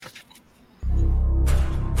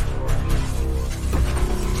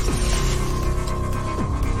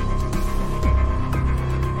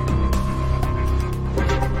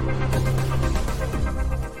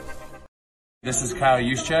This is Kyle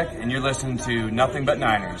Juszczyk, and you're listening to Nothing But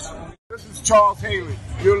Niners. This is Charles Haley.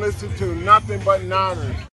 You're listening to Nothing But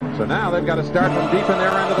Niners. So now they've got to start from deep in their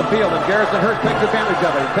end of the field, and Garrison Hearst takes advantage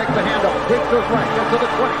of it. He takes the handoff, takes to his right, gets to the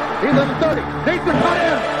 20. He's at the 30. Needs to cut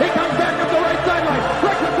in. He comes back up the right sideline.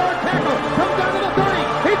 Breaks a guard tackle. Comes down to the 30.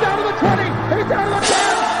 He's down to the 20. He's down to the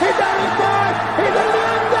 10. He's down to the 5. He's into the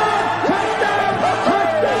end zone. Touchdown.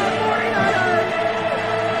 Touchdown 49ers.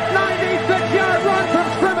 96-yard run from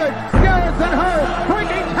scrimmage. Garrison Hearst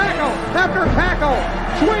breaking tackle after tackle.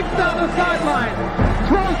 Swings down the sideline.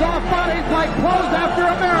 Throws off bodies like clothes after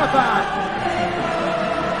a marathon.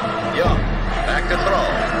 Young, back to throw.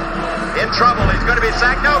 In trouble, he's going to be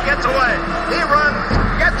sacked. No, gets away. He runs,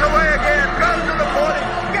 gets away again, goes to the 40,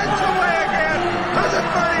 gets away again, to the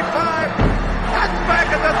 35, cuts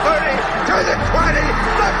back at the 30, to the 20,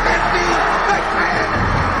 the 50, the 10.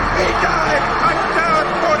 He died. Touchdown,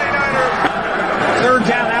 49ers. Third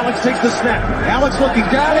down, Alex takes the snap. Alex looking,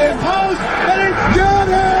 got it, post, and it's got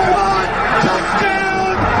it!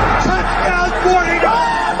 Touchdown! Touchdown,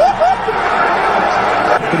 49ers!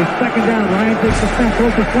 For the second down, Ryan takes the snap,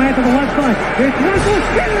 throws the slant to the left side. It's Russell,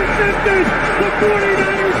 intercepted! The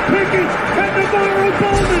 49ers pick it, and Navarro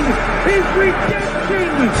Bowman is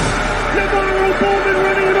redemption! Navarro Bowman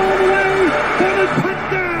running it all the way for the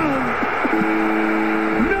touchdown!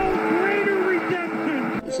 No greater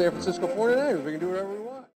redemption! The San Francisco 49ers, we can do whatever we want.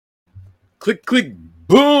 Click, click,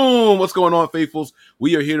 boom! What's going on, faithfuls?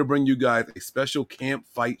 We are here to bring you guys a special Camp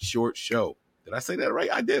Fight short show. Did I say that right?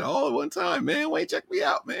 I did all at one time, man. Wait, check me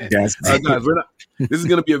out, man. Yes. Guys, this is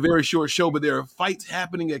going to be a very short show, but there are fights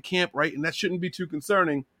happening at camp, right? And that shouldn't be too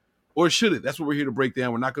concerning, or should it? That's what we're here to break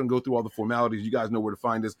down. We're not going to go through all the formalities. You guys know where to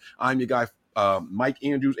find us. I'm your guy, Mike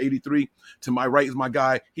Andrews, 83. To my right is my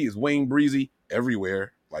guy. He is Wayne Breezy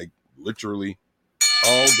everywhere, like literally.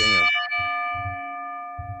 Oh, damn.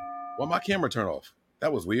 Why my camera turn off?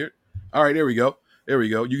 That was weird. All right, there we go. There we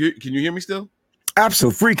go. Can you hear me still?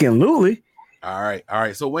 Absolutely. All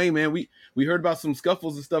right. So Wayne, man, we heard about some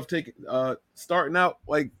scuffles and stuff starting out.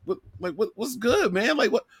 What's good, man?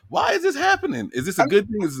 Like, why is this happening? Is this a good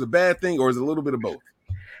thing? Is this a bad thing, or is it a little bit of both?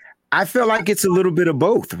 I feel like it's a little bit of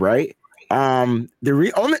both, right?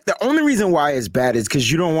 The only reason why it's bad is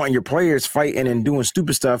because you don't want your players fighting and doing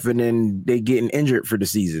stupid stuff, and then they getting injured for the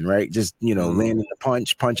season, right? Just landing a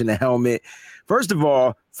punching the helmet. First of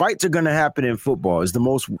all, fights are going to happen in football. It's the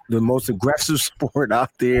most aggressive sport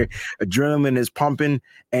out there. Adrenaline is pumping,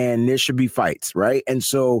 and there should be fights, right? And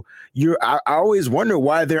so I always wonder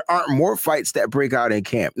why there aren't more fights that break out in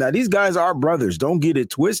camp. Now, these guys are brothers. Don't get it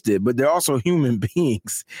twisted, but they're also human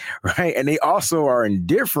beings, right? And they also are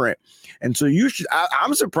indifferent. And so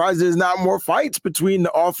I'm surprised there's not more fights between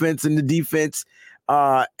the offense and the defense.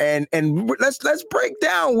 And let's break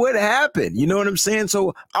down what happened. You know what I'm saying?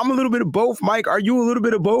 So I'm a little bit of both. Mike, are you a little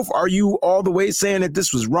bit of both? Are you all the way saying that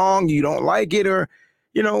this was wrong, you don't like it, or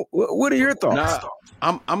what are your thoughts?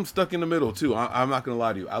 Nah, I'm stuck in the middle too. I'm not gonna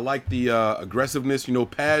lie to you. I like the aggressiveness.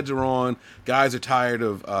 Pads are on. Guys are tired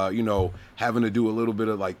of having to do a little bit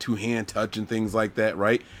of like two-hand touch and things like that,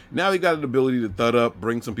 right? Now they got an ability to thud up,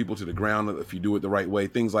 bring some people to the ground if you do it the right way,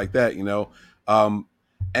 things like that.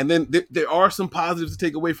 And then there are some positives to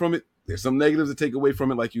take away from it. There's some negatives to take away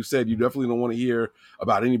from it. Like you said, you definitely don't want to hear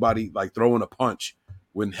about anybody like throwing a punch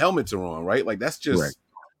when helmets are on, right? Like that's just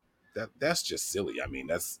right. That's just silly. I mean,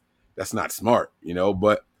 that's not smart,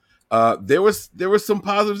 But there was some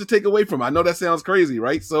positives to take away from it. I know that sounds crazy,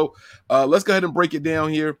 right? So let's go ahead and break it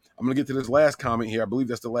down here. I'm gonna get to this last comment here. I believe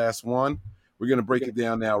that's the last one. We're gonna break it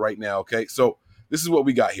down right now. Okay, so this is what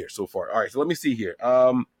we got here so far. All right, so let me see here.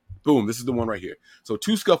 Boom, this is the one right here. So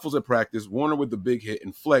 2 scuffles at practice, Warner with the big hit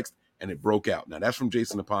and flexed, and it broke out. Now, that's from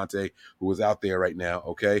Jason Aponte, who was out there right now,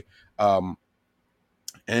 okay? And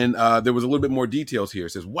there was a little bit more details here.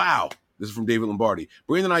 It says, wow, this is from David Lombardi.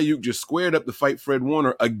 Brandon Ayuk just squared up to fight Fred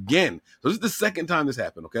Warner again. So this is the second time this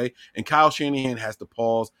happened, okay? And Kyle Shanahan has to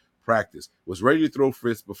pause practice, was ready to throw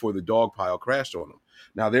fists before the dog pile crashed on him.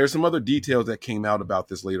 Now, there's some other details that came out about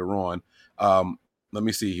this later on. Let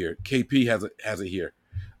me see here. KP has it here.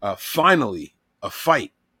 Finally, a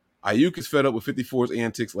fight. Ayuk is fed up with 54's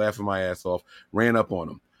antics, laughing my ass off, ran up on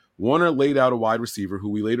him. Warner laid out a wide receiver, who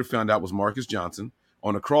we later found out was Marcus Johnson,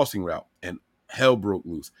 on a crossing route, and hell broke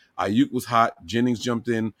loose. Ayuk was hot. Jennings jumped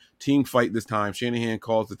in. Team fight this time. Shanahan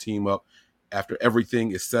calls the team up after everything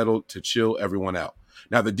is settled to chill everyone out.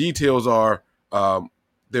 Now, the details are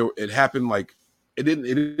it happened like it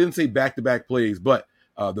didn't say back-to-back plays, but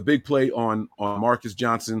the big play on Marcus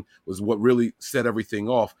Johnson was what really set everything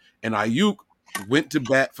off. And Ayuk went to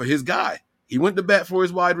bat for his guy. He went to bat for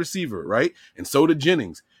his wide receiver, right? And so did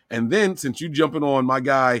Jennings. And then, since you jumping on my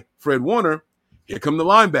guy, Fred Warner, Here come the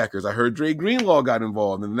linebackers. I heard Dre Greenlaw got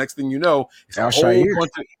involved, and the next thing you know, it's a whole Al-Shaair.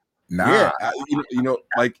 bunch of Nah,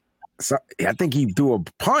 like. so, I think he threw a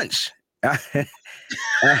punch.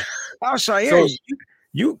 Al-Shaair, So-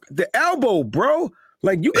 you the elbow, bro.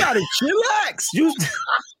 Like you gotta chillax. You.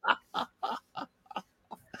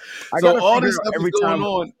 So all this stuff every is going time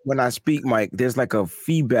on. when I speak, Mike, there's like a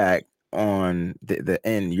feedback on the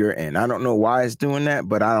end you're in. I don't know why it's doing that,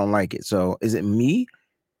 but I don't like it. So is it me?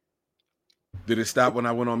 Did it stop when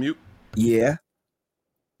I went on mute? Yeah.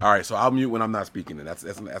 All right, so I'll mute when I'm not speaking, and that's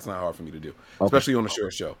not hard for me to do, Okay. especially on a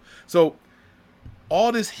short show. So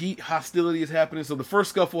all this heat, hostility is happening. So the first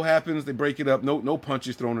scuffle happens, they break it up, no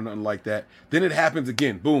punches thrown or nothing like that. Then it happens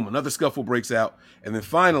again, boom, another scuffle breaks out, and then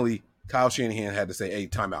finally Kyle Shanahan had to say, "Hey,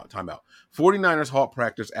 timeout." 49ers halt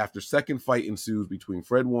practice after second fight ensues between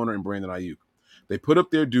Fred Warner and Brandon Ayuk. They put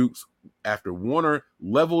up their dukes after Warner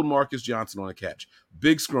leveled Marcus Johnson on a catch.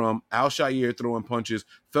 Big scrum, Al-Shaair throwing punches,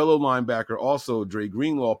 fellow linebacker, also Dre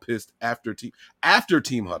Greenlaw pissed after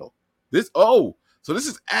team huddle. So this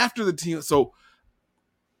is after the team. So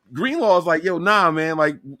Greenlaw is like, yo, nah, man,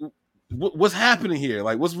 like, what's happening here?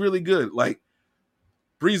 Like, what's really good? Like,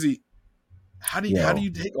 Breezy, how do you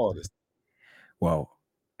take all this? Well,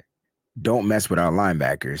 don't mess with our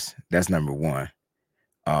linebackers. That's number one.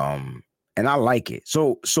 And I like it.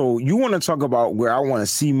 So you want to talk about where I want to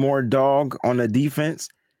see more dog on the defense?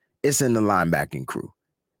 It's in the linebacking crew.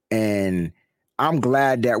 And I'm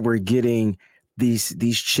glad that we're getting these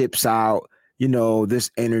chips out, this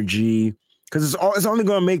energy, because it's only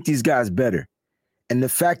going to make these guys better. And the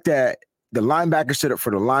fact that the linebackers stood up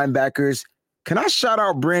for the linebackers, can I shout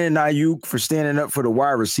out Brandon Ayuk for standing up for the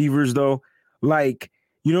wide receivers, though? Like,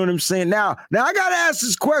 you know what I'm saying? Now I got to ask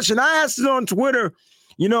this question. I asked it on Twitter.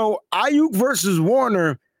 Ayuk versus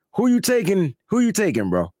Warner, who you taking,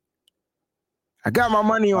 bro? I got my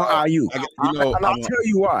money on Ayuk. And I'll tell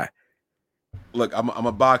you why. Look, I'm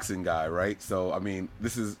a boxing guy, right? So, I mean,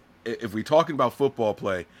 this is, if we're talking about football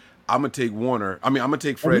play, I'm going to take Warner. I mean, I'm going to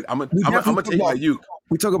take Fred. I'm going to take Ayuk.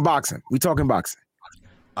 We talking boxing.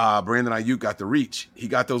 Brandon Ayuk got the reach. He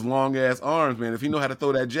got those long-ass arms, man. If he know how to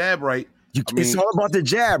throw that jab right. It's all about the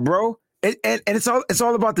jab, bro. And it's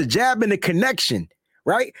all about the jab and the connection.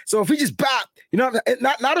 Right, so if he just bop,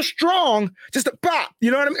 not a strong, just a bop, you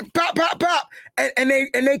know what I mean? Pop, and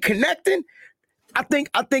they connecting. I think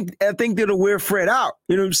that'll wear Fred out.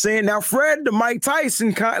 You know what I'm saying? Now Fred, the Mike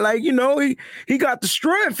Tyson kind, he got the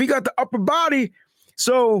strength, he got the upper body.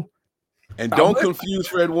 So, and don't confuse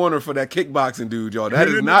Fred Warner for that kickboxing dude, y'all. That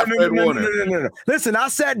is not Fred Warner. No. Listen, I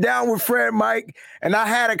sat down with Fred, Mike, and I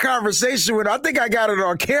had a conversation with him. I think I got it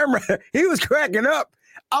on camera. He was cracking up.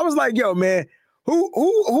 I was like, "Yo, man." Who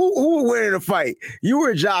will win in a fight? You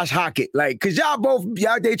or Josh Hockett? Cause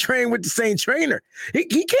they train with the same trainer. He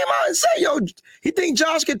came out and said, yo, he think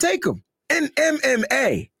Josh can take him in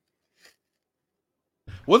MMA.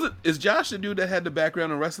 Is Josh the dude that had the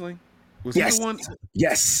background in wrestling? Was he the one?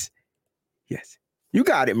 Yes. You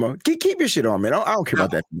got it, man. Keep your shit on, man. I don't care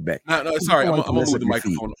about that feedback. No, sorry. I'm gonna move the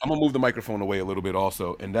microphone. I'm gonna move the microphone away a little bit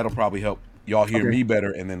also, and that'll probably help y'all hear me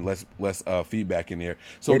better, and then less feedback in there.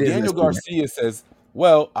 So Daniel Garcia says,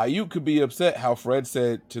 well, Ayuk could be upset how Fred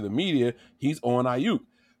said to the media he's on Ayuk.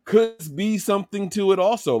 Could be something to it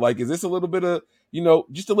also. Like, is this a little bit of,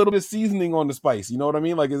 just a little bit of seasoning on the spice? You know what I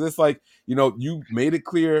mean? Like, is this like, you made it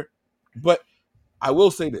clear? But I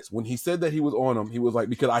will say this. When he said that he was on him, he was like,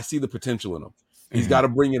 because I see the potential in him. He's got to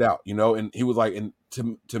bring it out, and he was like, and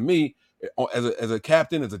to me, as a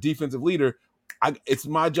captain, as a defensive leader, it's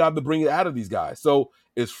my job to bring it out of these guys. So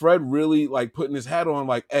is Fred really like putting his hat on,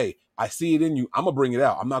 like, hey, I see it in you. I'm gonna bring it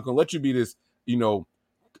out. I'm not gonna let you be this,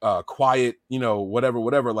 quiet,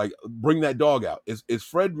 whatever. Like, bring that dog out. Is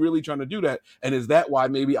Fred really trying to do that? And is that why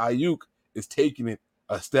maybe Ayuk is taking it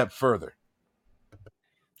a step further?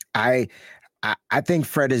 I think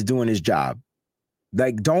Fred is doing his job.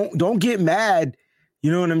 Like, don't get mad.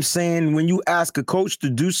 You know what I'm saying? When you ask a coach to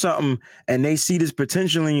do something and they see this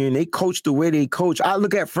potential in you and they coach the way they coach, I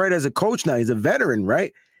look at Fred as a coach now. He's a veteran,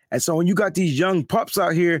 right? And so when you got these young pups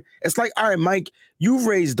out here, it's like, all right, Mike, you've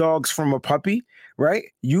raised dogs from a puppy, right?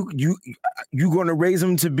 You're going to raise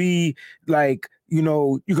them to be like,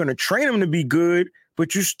 you're going to train them to be good,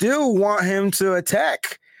 but you still want him to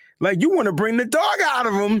attack. Like, you want to bring the dog out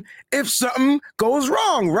of him if something goes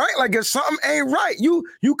wrong, right? Like, if something ain't right,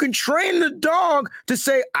 you can train the dog to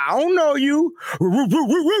say, I don't know you,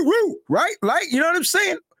 right? Like, you know what I'm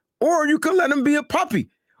saying? Or you can let him be a puppy.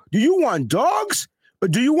 Do you want dogs or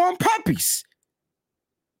do you want puppies?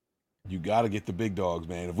 You got to get the big dogs,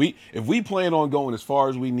 man. If we plan on going as far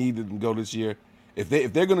as we need to go this year, if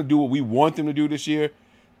they're going to do what we want them to do this year,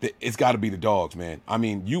 it's got to be the dogs, man. I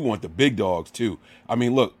mean, you want the big dogs too. I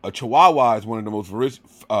mean, look, a Chihuahua is one of the most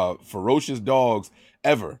ferocious dogs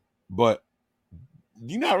ever, but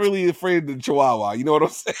you're not really afraid of the Chihuahua. You know what I'm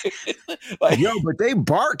saying? Like, yo, but they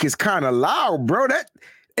bark is kind of loud, bro. That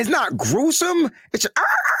it's not gruesome. It's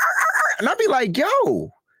and I'd be like,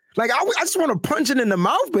 yo, like I just want to punch it in the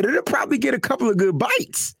mouth, but it'll probably get a couple of good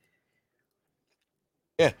bites.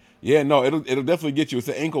 Yeah, no, it'll definitely get you. It's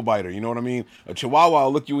an ankle biter, you know what I mean? A Chihuahua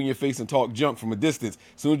will look you in your face and talk junk from a distance.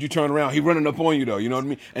 As soon as you turn around, he running up on you, though, you know what I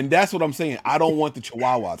mean? And that's what I'm saying. I don't want the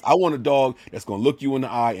Chihuahuas. I want a dog that's going to look you in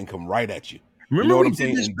the eye and come right at you. Remember, you know what I'm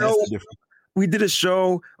saying? And that's the difference. We did a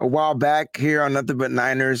show a while back here on Nothing But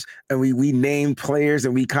Niners, and we named players,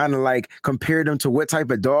 and we kind of like compared them to what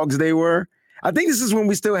type of dogs they were. I think this is when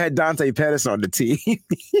we still had Dante Pettis on the team.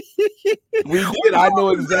 We did. I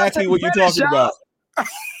know exactly what you're talking about.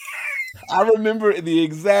 I remember the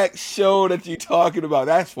exact show that you're talking about.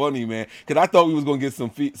 That's funny, man. Because I thought we was gonna get some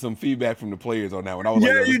feedback from the players on that one. I was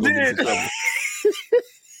you did.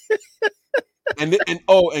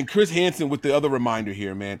 And Chris Hansen with the other reminder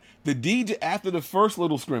here, man. The DJ after the first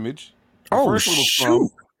little scrimmage,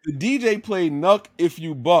 the DJ played "Nuck If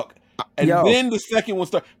You Buck," and then the second one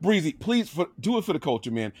started. Breezy, please do it for the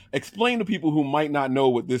culture, man. Explain to people who might not know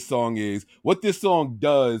what this song is, what this song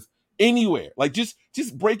does. Anywhere, like just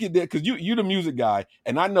break it down, because you the music guy,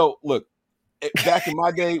 and I know. Look, back in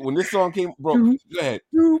my day when this song came, bro. Go ahead.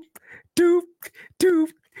 Doop doop doop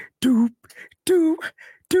doop doop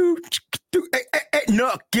doop doop.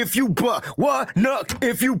 Nuck if you buck, what? Nuck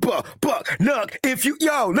if you buck, nuck if you.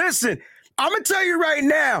 Yo, listen, I'm gonna tell you right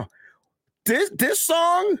now, this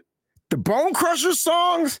song, the Bone Crusher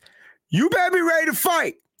songs, you better be ready to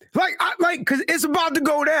fight. Because it's about to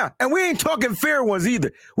go down. And we ain't talking fair ones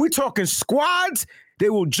either. We talking squads. They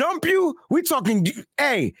will jump you. We talking,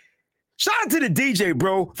 hey, shout out to the DJ,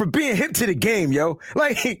 bro, for being hip to the game, yo.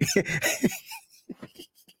 Like,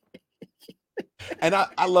 and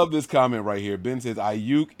I love this comment right here. Ben says,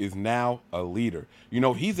 Ayuk is now a leader. You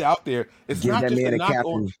know, he's out there. It's not just a knock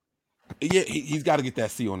on. Yeah, he's got to get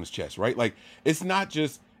that C on his chest, right? Like, it's not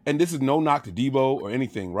just, and this is no knock to Debo or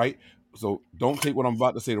anything, right? So don't take what I'm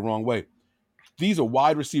about to say the wrong way. These are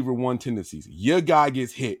wide receiver one tendencies. Your guy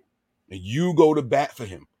gets hit, and you go to bat for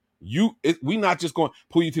him. We not just going to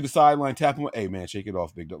pull you to the sideline, tap him. Hey man, shake it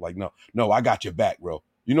off, big dog. Like no, I got your back, bro.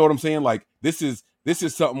 You know what I'm saying? Like this is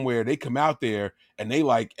something where they come out there and they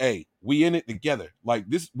like, hey, we in it together. Like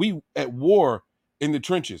this, we at war in the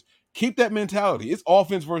trenches. Keep that mentality. It's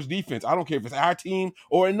offense versus defense. I don't care if it's our team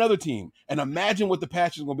or another team. And imagine what the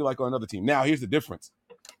patch is going to be like on another team. Now here's the difference.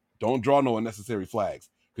 Don't draw no unnecessary flags,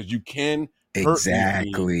 because you can hurt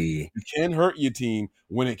you can hurt your team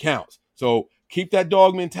when it counts. So keep that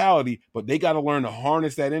dog mentality, but they got to learn to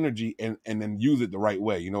harness that energy and then use it the right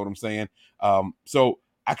way. You know what I'm saying? So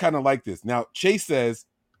I kind of like this. Now, Chase says,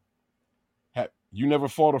 you never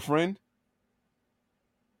fought a friend?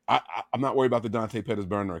 I'm not worried about the Dante Pettis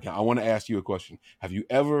burner account. I want to ask you a question. Have you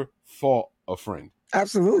ever fought a friend?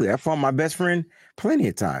 Absolutely. I fought my best friend plenty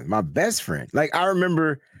of times. My best friend. Like, I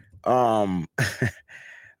remember and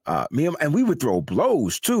we would throw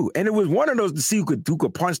blows too, and it was one of those to see who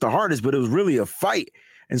could punch the hardest, but it was really a fight.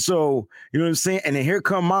 And so, you know what I'm saying? And then here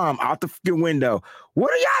come mom out the fucking window.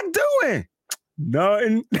 What are y'all doing?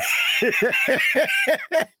 Nothing.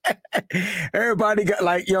 Everybody got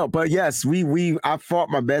like, yo, but yes, I fought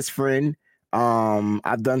my best friend.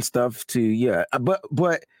 I've done stuff to, yeah,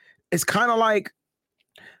 but it's kind of like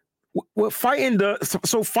what fighting does.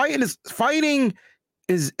 So fighting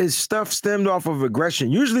is stuff stemmed off of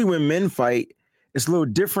aggression. Usually when men fight, it's a little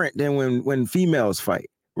different than when females fight,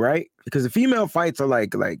 right? Because the female fights are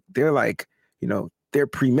like they're like, you know, they're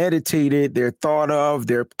premeditated, they're thought of,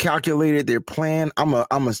 they're calculated, they're planned. I'm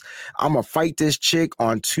a fight this chick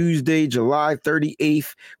on Tuesday, July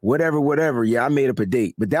 38th, whatever. Yeah, I made up a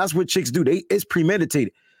date. But that's what chicks do. It's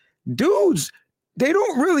premeditated. Dudes, they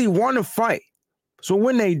don't really want to fight. So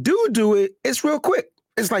when they do it, it's real quick.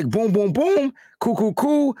 It's like boom, boom, boom,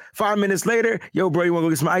 cool. 5 minutes later, yo, bro, you want to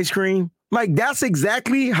go get some ice cream? Like, that's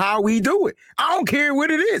exactly how we do it. I don't care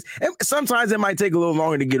what it is. And sometimes it might take a little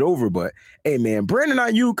longer to get over, but hey, man, Brandon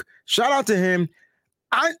Ayuk, shout out to him.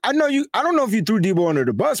 I know you. I don't know if you threw Debo under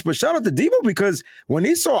the bus, but shout out to Debo, because when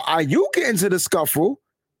he saw Ayuk get into the scuffle,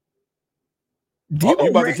 you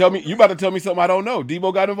about to tell me something I don't know.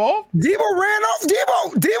 Debo got involved? Debo ran off.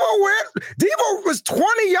 Debo was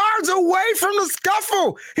 20 yards away from the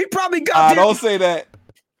scuffle. He probably got don't say that.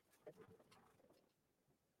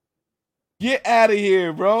 Get out of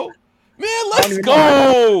here, bro. Man, let's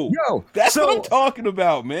go. Yo, that's what I'm talking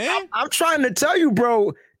about, man. I'm trying to tell you,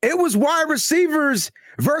 bro. It was wide receivers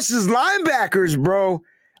versus linebackers, bro.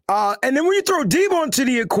 And then when you throw Debo into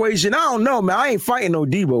the equation, I don't know, man. I ain't fighting no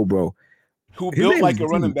Debo, bro. Who built like a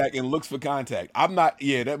running back and looks for contact. I'm not.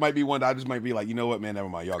 Yeah, that might be one that I just might be like, you know what, man, never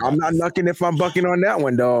mind. Y'all. I'm not knucking if I'm bucking on that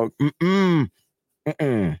one, dog. And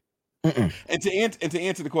to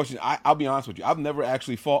answer the question, I'll be honest with you. I've never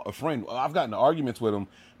actually fought a friend. I've gotten into arguments with him,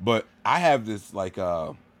 but I have this like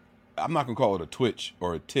I'm not gonna call it a twitch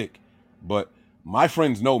or a tick, but my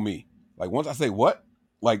friends know me. Like once I say what,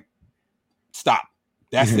 like stop.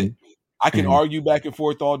 That's it. I can argue back and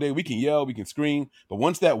forth all day. We can yell, we can scream, but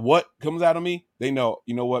once that what comes out of me, they know.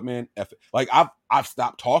 You know what, man? F it. Like I've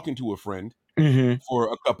stopped talking to a friend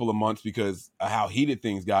for a couple of months because of how heated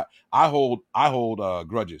things got. I hold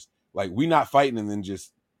grudges. Like we not fighting and then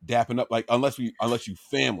just dapping up. Like unless you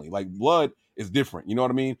family. Like blood is different. You know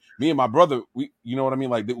what I mean? Me and my brother, you know what I mean?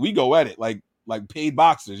 Like we go at it like paid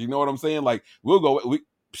boxers. You know what I'm saying? Like we'll go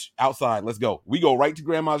outside. Let's go. We go right to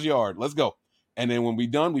grandma's yard. Let's go. And then when we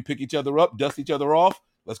done, we pick each other up, dust each other off.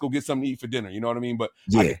 Let's go get something to eat for dinner. You know what I mean? But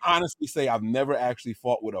I can honestly say I've never actually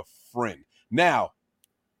fought with a friend. Now,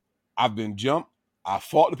 I've been jumped. I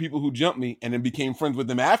fought the people who jumped me and then became friends with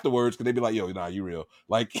them afterwards because they'd be like, yo, nah, you real.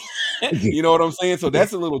 Like, you know what I'm saying? So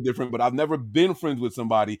that's a little different, but I've never been friends with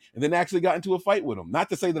somebody and then actually got into a fight with them. Not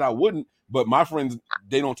to say that I wouldn't, but my friends,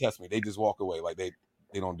 they don't test me. They just walk away. Like they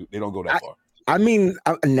don't go that far. I mean,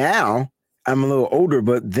 now I'm a little older,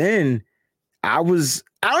 but then I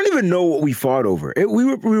don't even know what we fought over. We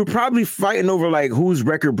were probably fighting over like whose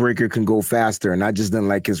record breaker can go faster, and I just didn't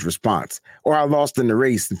like his response. Or I lost in the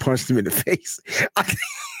race and punched him in the face.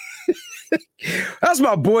 That's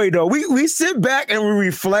my boy, though. We sit back and we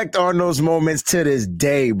reflect on those moments to this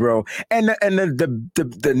day, bro. And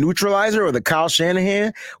the neutralizer or the Kyle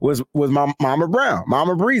Shanahan was my Mama Brown,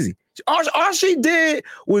 Mama Breezy. All she did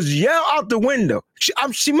was yell out the window.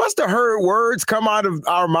 She must have heard words come out of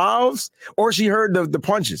our mouths, or she heard the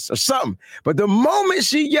punches or something. But the moment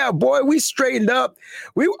she yelled, boy, we straightened up.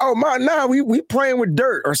 We playing with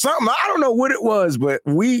dirt or something. I don't know what it was, but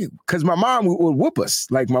because my mom would whoop us.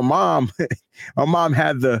 Like my mom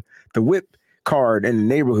had the whip card in the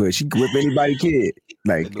neighborhood. She could whip anybody kid.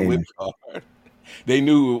 Like the whip card. They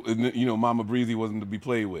knew, Mama Breezy wasn't to be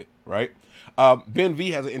played with, right? Ben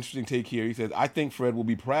V has an interesting take here. He says, I think Fred will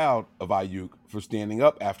be proud of Ayuk for standing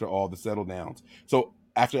up after all the settle downs. So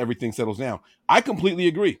after everything settles down, I completely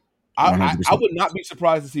agree. I would not be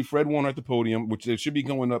surprised to see Fred Warner at the podium, which it should be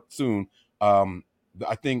going up soon. I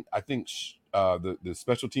think the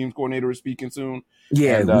special teams coordinator is speaking soon.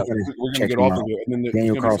 Yeah, and, we're going to get off of it. And then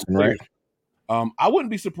Daniel Carlson, right? I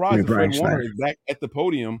wouldn't be surprised if Fred Warner is back at the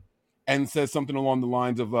podium and says something along the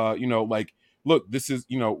lines of, like, look, this is,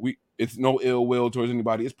 it's no ill will towards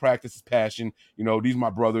anybody. It's practice, it's passion. These are my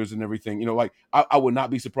brothers and everything. I would not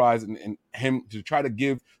be surprised in him to try to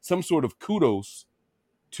give some sort of kudos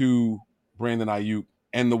to Brandon Ayuk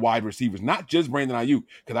and the wide receivers, not just Brandon Ayuk,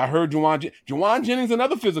 because I heard Juwan Jennings,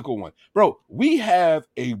 another physical one. Bro, we have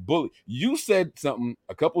a bully. You said something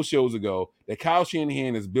a couple shows ago that Kyle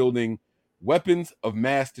Shanahan is building weapons of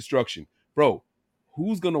mass destruction. Bro,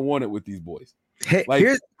 who's going to want it with these boys? Hey,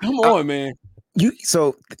 come on, man.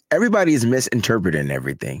 So everybody is misinterpreting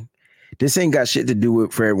everything. This ain't got shit to do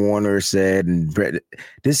with Fred Warner said, and Brett.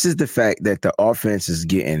 This is the fact that the offense is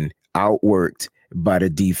getting outworked by the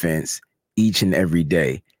defense each and every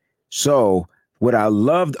day. So what I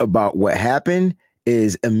loved about what happened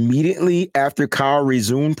is immediately after Kyle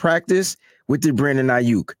resumed practice with the Brandon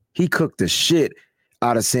Ayuk, he cooked the shit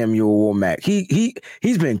out of Samuel Womack.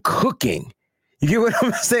 He's been cooking. You get what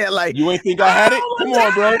I'm saying? Like, you ain't think I had it? Come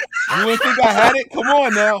on, bro. You ain't think I had it? Come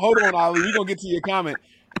on now. Hold on, Ali. We're going to get to your comment.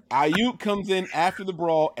 Ayuk comes in after the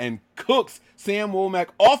brawl and cooks Sam Womack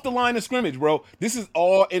off the line of scrimmage, bro. This is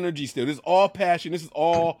all energy still. This is all passion. This is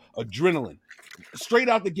all adrenaline. Straight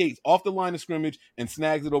out the gates, off the line of scrimmage, and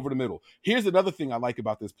snags it over the middle. Here's another thing I like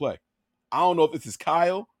about this play. I don't know if this is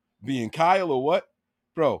Kyle being Kyle or what.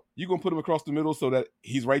 Bro, you going to put him across the middle so that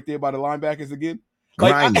he's right there by the linebackers again?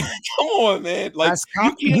 Like, come on, man. Like,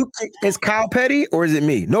 is Kyle petty or is it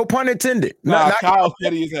me? No pun intended. Nah, Kyle's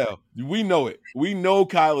petty as hell. We know it. We know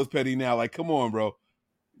Kyle is petty now. Like, come on, bro.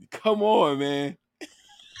 Come on, man.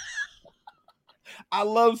 I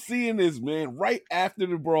love seeing this, man. Right after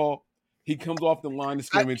the brawl, he comes off the line of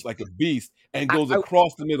scrimmage like a beast and goes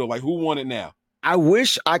across the middle. Like, who won it now? I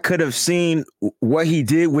wish I could have seen what he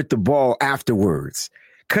did with the ball afterwards.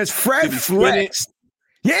 Because Fred flexed.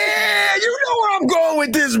 Yeah, you know where I'm going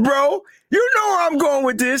with this, bro. You know where I'm going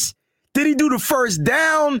with this. Did he do the first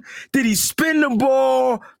down? Did he spin the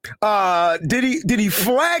ball? Did he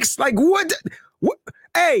flex? Like what?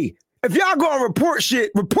 Hey, if y'all gonna report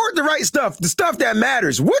shit, report the right stuff, the stuff that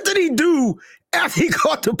matters. What did he do after he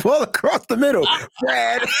caught the ball across the middle,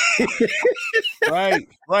 Brad? Right.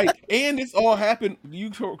 And this all happened, you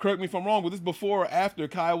correct me if I'm wrong, but this before or after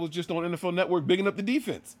Kyle was just on NFL Network bigging up the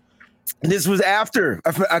defense? This was after,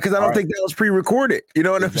 because I don't think that was pre-recorded. You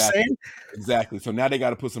know what I'm saying? Exactly. So now they got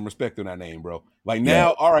to put some respect on that name, bro. Like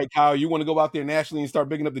now, all right, Kyle, you want to go out there nationally and start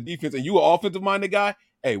bigging up the defense, and you an offensive-minded guy?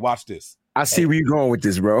 Hey, watch this. I see where you're going with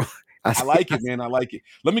this, bro. I like it, man. I like it.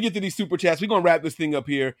 Let me get to these super chats. We're going to wrap this thing up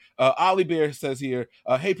here. Ollie Bear says here,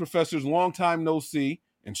 hey, professors, long time no see.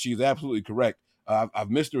 And she's absolutely correct. I've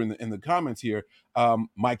missed her in the comments here.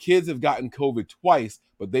 My kids have gotten COVID twice,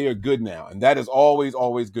 but they are good now. And that is always,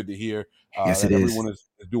 always good to hear. Yes, it everyone is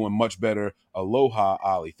doing much better. Aloha,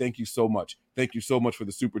 Ollie. Thank you so much. Thank you so much for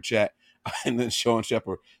the super chat. And then Sean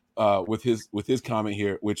Shepard with his comment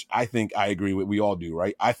here, which I think I agree with. We all do,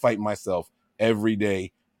 right? I fight myself every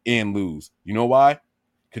day and lose. You know why?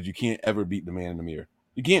 Because you can't ever beat the man in the mirror.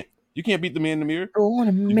 You can't beat the man in the mirror. I want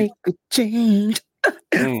to make a change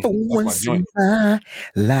for once in my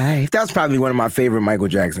life. That's probably one of my favorite Michael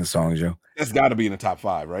Jackson songs, yo. That's got to be in the top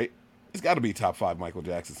 5, right? It's got to be a top 5 Michael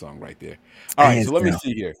Jackson song right there. All right, so let me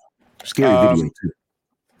see here. Scary video too.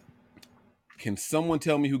 Can someone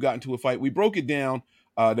tell me who got into a fight? We broke it down.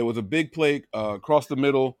 There was a big play across the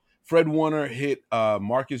middle. Fred Warner hit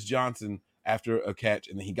Marcus Johnson after a catch,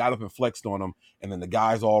 and then he got up and flexed on him, and then the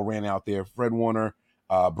guys all ran out there. Fred Warner,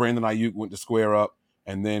 Brandon Ayuk went to square up,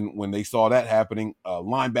 and then when they saw that happening,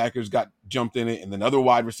 linebackers got jumped in it, and then other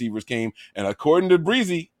wide receivers came, and according to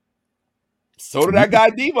Breezy, so did that guy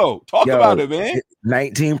Devo. Talk about it, man.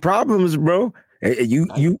 19 problems, bro. You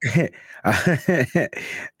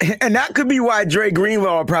and that could be why Dre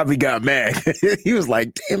Greenlaw probably got mad. He was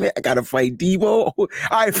like, damn it, I gotta fight Devo. All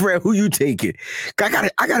right, Fred, who you taking?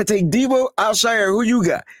 I gotta take Devo. Alshire, who you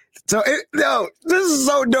got? So this is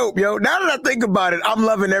so dope, yo. Now that I think about it, I'm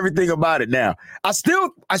loving everything about it now. I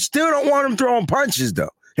still don't want them throwing punches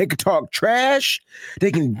though. They can talk trash. They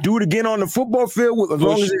can do it again on the football field as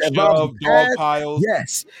long as it involves dog piles.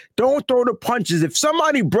 Yes. Don't throw the punches. If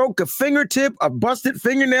somebody broke a fingertip, a busted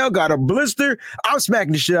fingernail, got a blister, I'm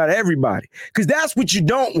smacking the shit out of everybody. Because that's what you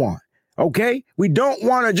don't want. Okay? We don't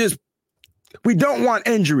want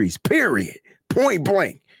injuries, period. Point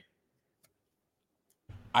blank.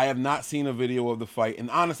 I have not seen a video of the fight. And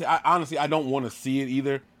honestly, I don't want to see it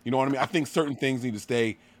either. You know what I mean? I think certain things need to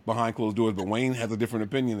stay behind closed doors, but Wayne has a different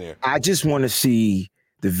opinion there. I just want to see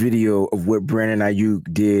the video of what Brandon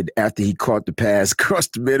Ayuk did after he caught the pass across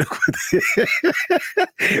the middle.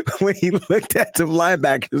 When he looked at the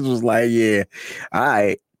linebackers, was like, yeah, all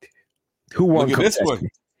right. Who won? Look at this one.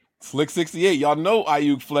 Slick 68. Y'all know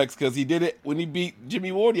Ayuk flex because he did it when he beat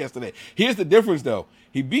Jimmy Ward yesterday. Here's the difference, though.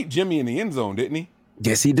 He beat Jimmy in the end zone, didn't he?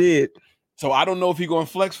 Yes, he did. So I don't know if he's going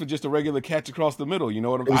to flex for just a regular catch across the middle. You know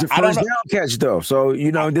what I'm saying? It was a first down catch, though. So,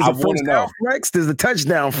 there's a first down flex, there's a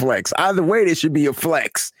touchdown flex. Either way, there should be a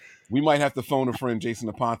flex. We might have to phone a friend,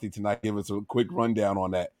 Jason Aponte, tonight, give us a quick rundown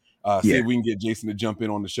on that. See if we can get Jason to jump in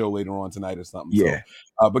on the show later on tonight or something. Yeah.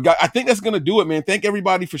 So, but guys, I think that's going to do it, man. Thank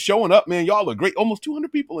everybody for showing up, man. Y'all are great. Almost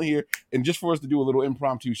 200 people in here. And just for us to do a little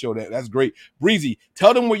impromptu show, that's great. Breezy,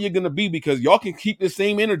 tell them where you're going to be because y'all can keep the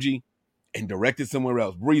same energy and direct it somewhere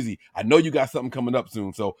else. Breezy, I know you got something coming up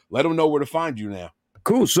soon, so let them know where to find you now.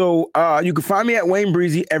 Cool. So you can find me at Wayne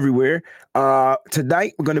Breezy everywhere.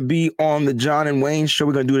 Tonight, we're going to be on the John and Wayne show.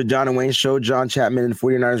 We're going to do the John and Wayne show, John Chapman and the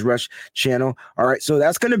 49ers Rush channel. All right. So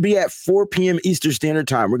that's going to be at 4 p.m. Eastern Standard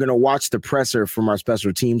Time. We're going to watch the presser from our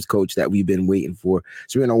special teams coach that we've been waiting for.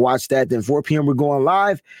 So we're going to watch that. Then 4 p.m. we're going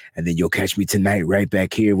live. And then you'll catch me tonight right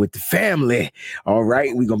back here with the family. All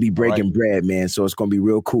right. We're going to be breaking bread, man. So it's going to be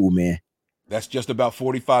real cool, man. That's just about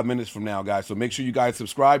 45 minutes from now, guys. So make sure you guys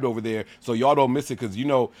subscribed over there so y'all don't miss it because,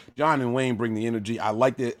 John and Wayne bring the energy. I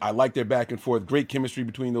like their back and forth. Great chemistry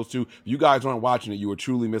between those two. If you guys aren't watching it, you are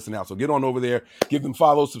truly missing out. So get on over there. Give them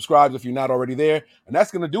follows, subscribe if you're not already there. And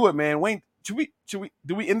that's going to do it, man. Wayne, do we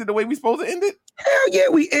end it the way we supposed to end it? Hell yeah,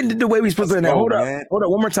 we ended the way we supposed to end it. Hold up,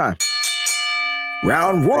 one more time.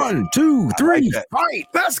 Round 1, 2, 3, fight.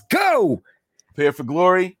 Let's go. Prepare for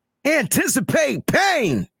glory. Anticipate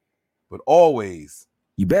pain. But always,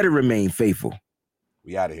 you better remain faithful.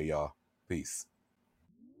 We out of here, y'all. Peace.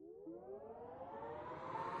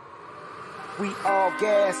 We all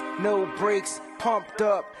gas, no brakes, pumped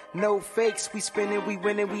up, no fakes. We spinning, we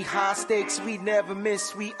winning, we high stakes. We never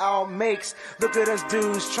miss, we all makes. Look at us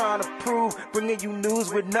dudes trying to prove, bringing you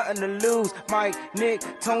news with nothing to lose. Mike, Nick,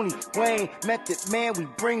 Tony, Wayne, Method Man, we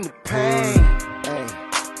bring the pain.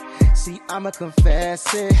 Hey, see, I'ma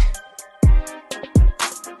confess it.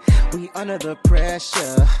 We under the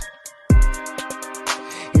pressure.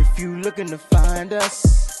 If you looking to find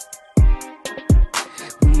us,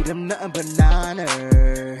 we them nothing but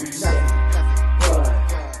Niners. Nothing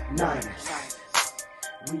but Niners.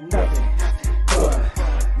 We nothing